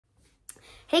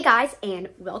Hey guys, and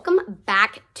welcome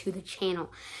back to the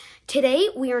channel. Today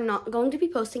we are not going to be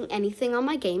posting anything on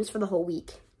my games for the whole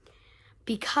week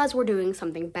because we're doing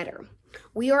something better.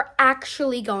 We are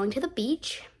actually going to the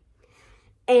beach,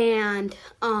 and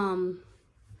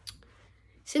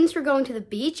since we're going to the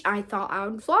beach, I thought I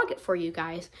would vlog it for you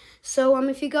guys. So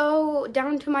if you go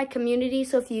down to my community,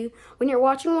 so when you're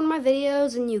watching one of my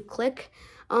videos and you click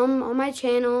on my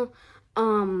channel,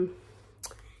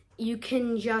 you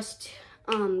can just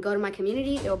go to my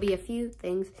community. There'll be a few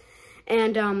things,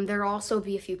 and there'll also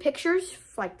be a few pictures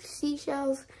like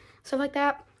seashells, stuff like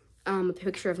that. A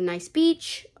picture of a nice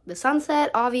beach, the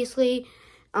sunset, obviously,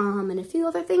 and a few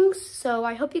other things. So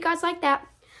I hope you guys like that.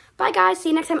 Bye guys, see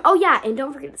you next time. Oh yeah, and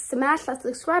don't forget to smash that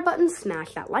subscribe button,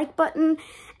 smash that like button,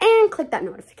 and click that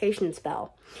notification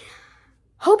bell.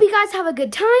 Hope you guys have a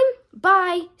good time.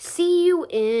 Bye. See you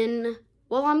in,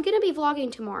 well, I'm gonna be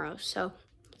vlogging tomorrow, so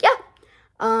yeah.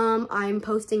 I'm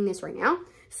posting this right now,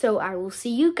 so I will see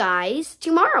you guys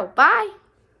tomorrow. Bye.